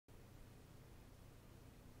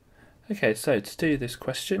Okay, so to do this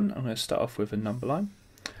question, I'm going to start off with a number line,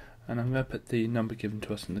 and I'm going to put the number given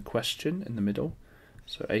to us in the question in the middle,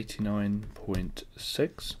 so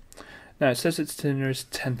 89.6. Now it says it's to the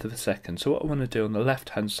nearest tenth of a second, so what I want to do on the left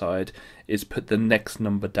hand side is put the next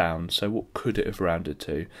number down. So what could it have rounded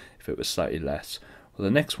to if it was slightly less? Well,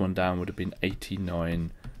 the next one down would have been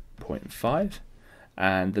 89.5,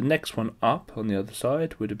 and the next one up on the other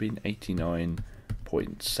side would have been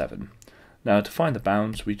 89.7. Now to find the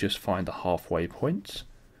bounds, we just find the halfway points,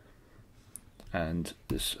 and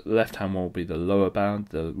this left hand one will be the lower bound,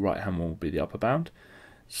 the right hand one will be the upper bound.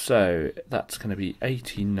 So that's going to be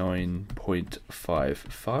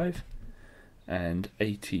 89.55 and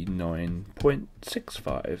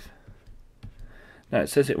 89.65. Now it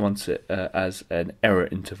says it wants it as an error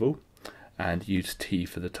interval and use t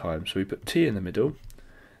for the time. So we put t in the middle,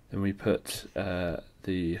 then we put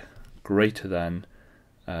the greater than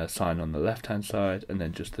sign on the left hand side, and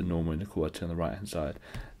then just the normal inequality on the right hand side.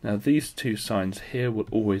 Now these two signs here will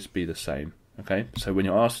always be the same. Okay, so when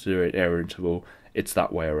you're asked to do an error interval, it's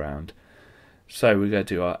that way around. So we're going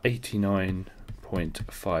to do our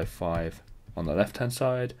 89.55 on the left hand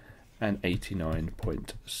side and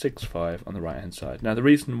 89.65 on the right hand side. Now the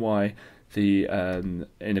reason why the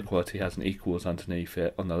inequality has an equals underneath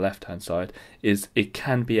it on the left hand side is it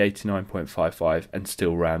can be 89.55 and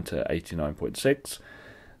still round to 89.6.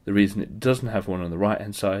 The reason it doesn't have one on the right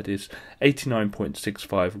hand side is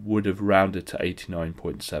 89.65 would have rounded to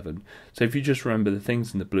 89.7. So if you just remember, the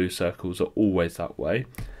things in the blue circles are always that way,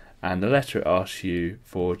 and the letter it asks you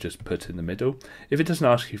for, just put in the middle. If it doesn't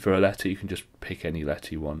ask you for a letter, you can just pick any letter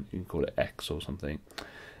you want. You can call it X or something.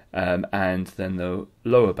 And then the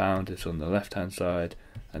lower bound is on the left hand side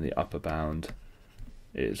and the upper bound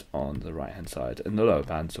is on the right hand side, and the lower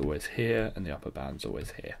bound's always here and the upper bound's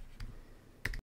always here.